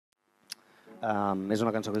És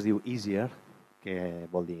una cançó que es diu Easier, que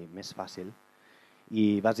vol dir més fàcil,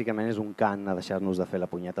 i bàsicament és un cant a deixar-nos de fer la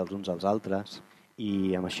punyeta els uns als altres,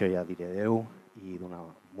 i amb això ja diré adeu i donar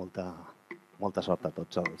molta sort a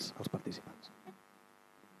tots els participants.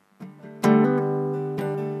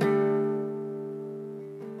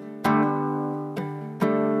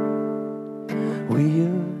 We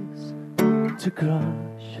used to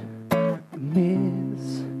crush,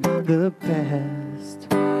 miss the past.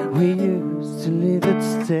 We used to leave it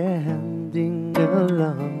standing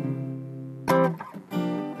alone.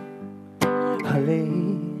 Our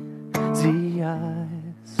lazy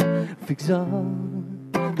eyes fixed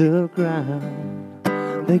on the ground.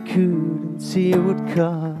 They couldn't see what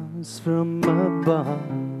comes from above.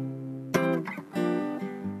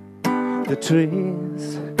 The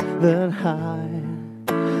trees that hide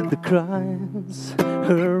the crimes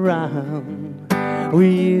around. We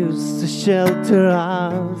used to shelter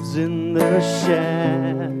ours in the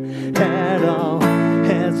shadow,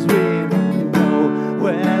 as we don't know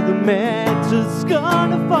where the match is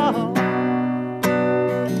gonna fall,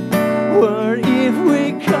 or if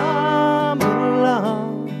we come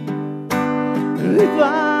along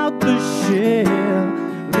without the shell,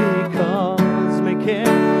 because we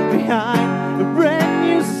can't behind a brand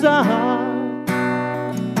new song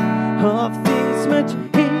of things much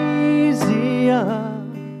easier,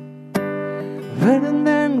 better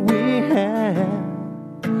than we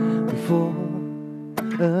had before.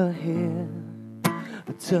 A hair,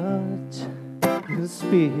 a touch, a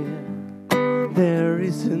spear. There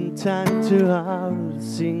isn't time to our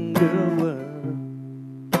single word.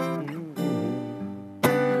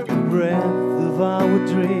 The breath of our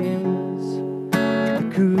dreams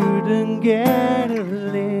couldn't get a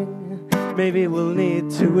link. Maybe we'll need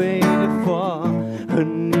to wait for a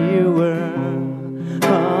new world,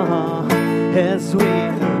 as we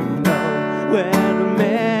don't know where the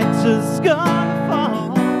match is gonna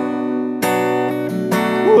fall.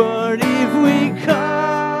 What if we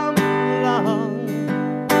come along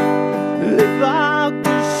without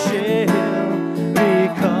the shell,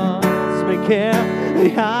 because we care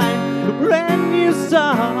behind a brand new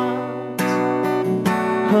start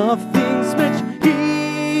of things much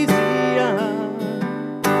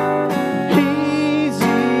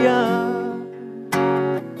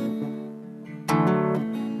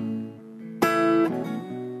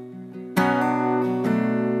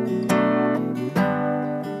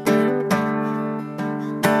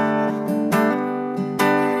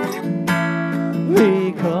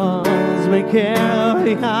care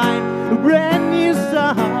behind a brand new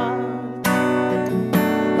start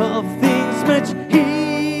of things much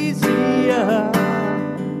easier,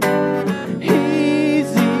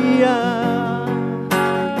 easier,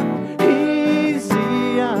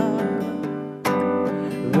 easier,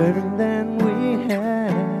 better than we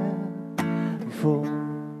had before.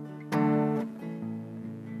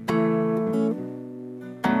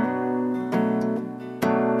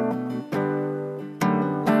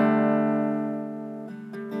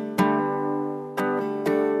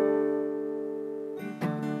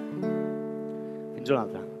 Fins una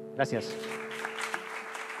altra. Gràcies.